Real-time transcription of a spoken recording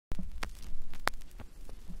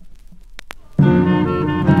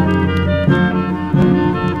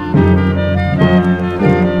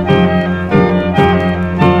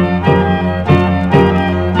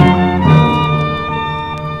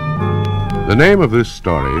name of this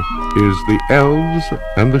story is The Elves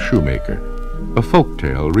and the Shoemaker, a folk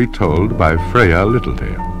tale retold by Freya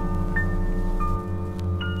Littletail.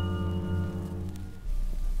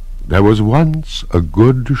 There was once a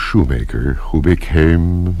good shoemaker who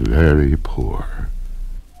became very poor.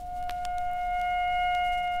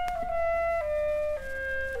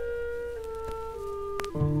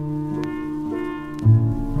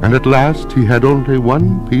 And at last he had only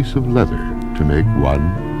one piece of leather to make one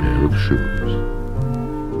pair of shoes.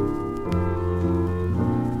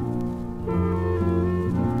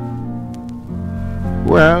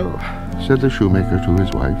 "Well," said the shoemaker to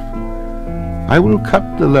his wife, "I will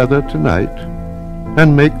cut the leather tonight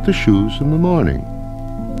and make the shoes in the morning."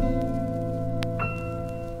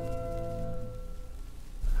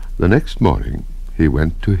 The next morning he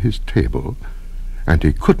went to his table, and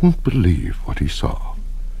he couldn't believe what he saw.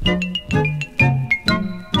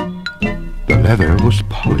 The leather was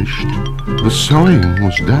polished, the sewing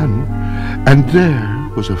was done, and there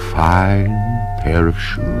was a fine pair of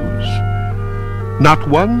shoes. Not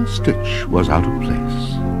one stitch was out of place.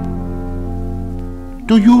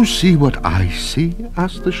 "Do you see what I see?"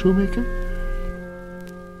 asked the shoemaker.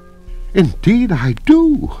 "Indeed I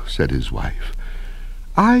do," said his wife.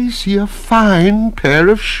 "I see a fine pair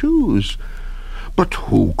of shoes. But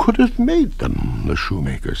who could have made them?" the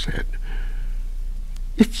shoemaker said.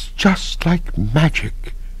 "It's just like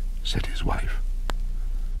magic," said his wife.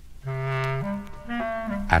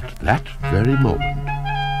 At that very moment,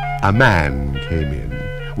 a man came in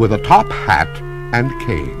with a top hat and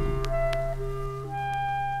cane.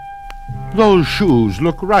 "Those shoes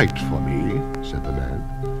look right for me," said the man.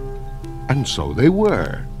 And so they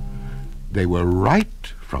were. They were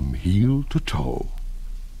right from heel to toe.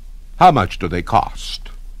 "How much do they cost?"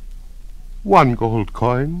 "1 gold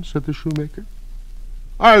coin," said the shoemaker.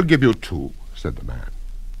 "I'll give you 2, said the man.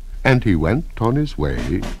 And he went on his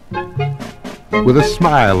way with a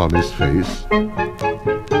smile on his face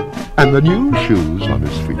and the new shoes on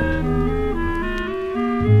his feet.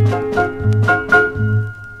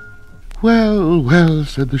 "Well, well,"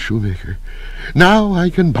 said the shoemaker, "now I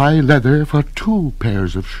can buy leather for 2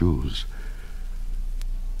 pairs of shoes."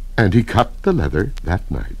 And he cut the leather that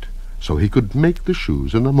night, so he could make the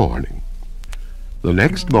shoes in the morning. The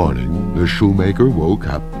next morning the shoemaker woke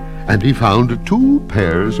up, and he found 2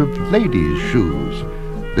 pairs of ladies' shoes.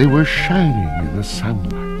 They were shining in the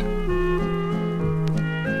sunlight.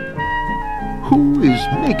 "Who is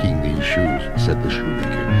making these shoes?" said the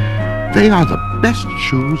shoemaker. "They are the best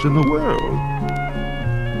shoes in the world."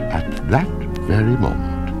 At that very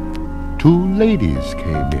moment 2 ladies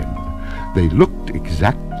came in. They looked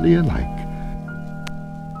exactly alike.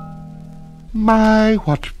 "My,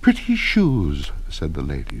 what pretty shoes," said the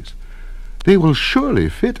ladies. "They will surely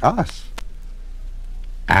fit us."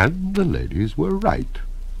 And the ladies were right.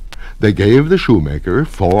 They gave the shoemaker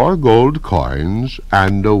 4 gold coins,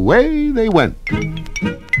 and away they went,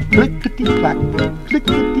 clickety-clack,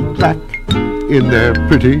 clickety-clack, in their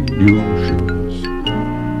pretty new shoes.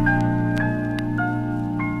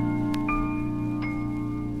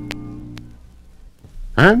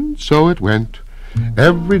 And so it went.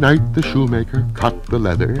 Every night the shoemaker cut the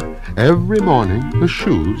leather, every morning the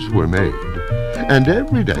shoes were made, and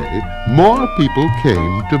every day more people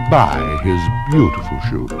came to buy his beautiful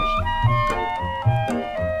shoes.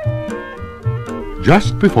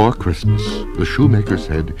 Just before Christmas, the shoemaker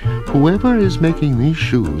said, "Whoever is making these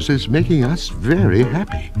shoes is making us very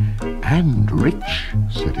happy and rich,"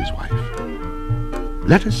 said his wife.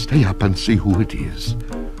 "Let us stay up and see who it is."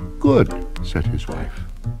 "Good," said his wife.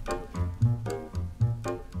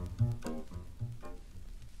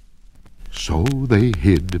 So they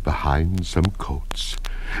hid behind some coats,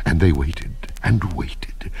 and they waited and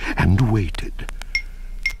waited and waited.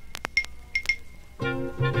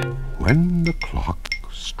 When the clock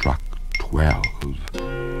struck 12,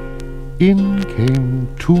 in came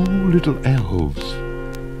 2 little elves.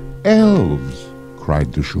 "Elves!"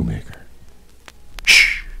 cried the shoemaker.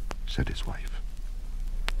 "Shh!" said his wife.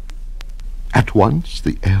 At once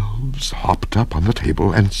the elves hopped up on the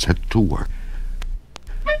table and set to work.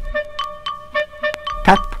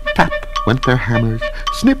 Tap, tap went their hammers,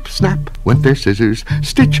 snip, snap went their scissors,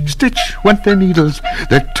 stitch, stitch went their needles.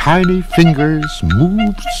 Their tiny fingers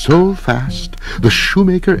moved so fast, the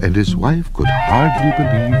shoemaker and his wife could hardly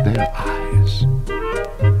believe their eyes.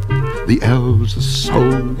 The elves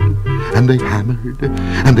sewed, and they hammered,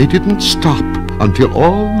 and they didn't stop until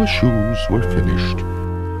all the shoes were finished.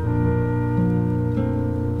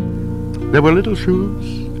 There were little shoes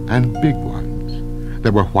and big ones.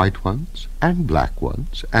 There were white ones, and black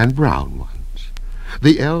ones, and brown ones.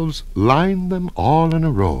 The elves lined them all in a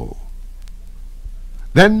row.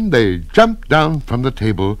 Then they jumped down from the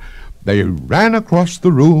table. They ran across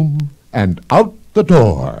the room and out the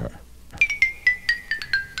door.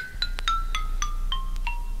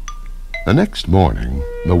 The next morning,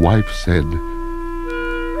 the wife said,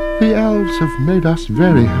 "The elves have made us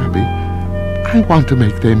very happy. I want to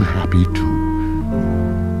make them happy too.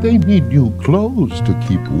 They need new clothes to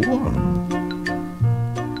keep warm.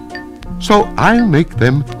 So I'll make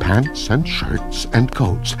them pants and shirts and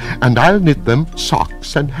coats, and I'll knit them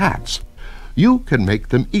socks and hats. You can make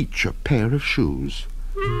them each a pair of shoes."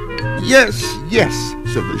 "Yes, yes,"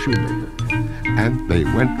 said the shoemaker, and they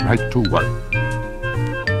went right to work.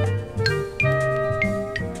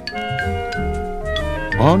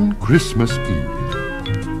 On Christmas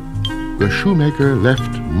Eve, the shoemaker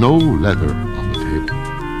left no leather on the table.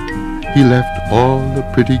 He left all the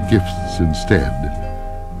pretty gifts instead.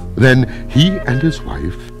 Then he and his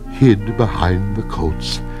wife hid behind the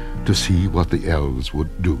coats to see what the elves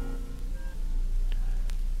would do.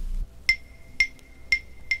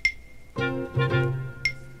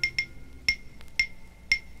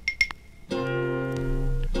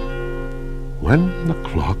 When the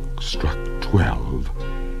clock struck 12,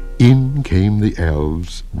 in came the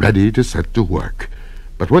elves, ready to set to work.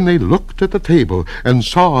 But when they looked at the table and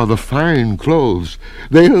saw the fine clothes,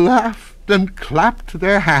 they laughed and clapped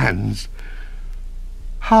their hands.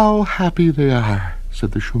 "How happy they are,"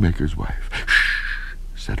 said the shoemaker's wife. "Shh,"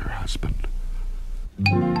 said her husband.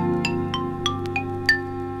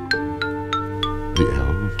 The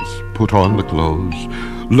elves put on the clothes,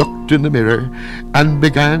 looked in the mirror, and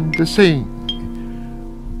began to sing.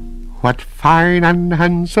 "What fine and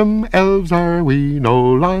handsome elves are we, no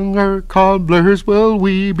longer cobblers will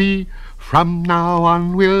we be. From now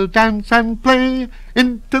on we'll dance and play,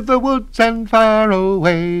 into the woods and far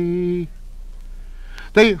away."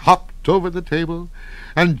 They hopped over the table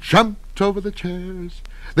and jumped over the chairs.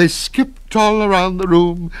 They skipped all around the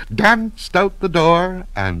room, danced out the door,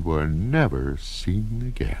 and were never seen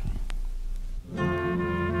again.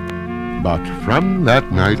 But from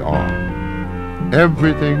that night on,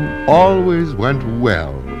 everything always went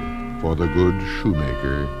well for the good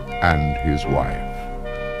shoemaker and his wife.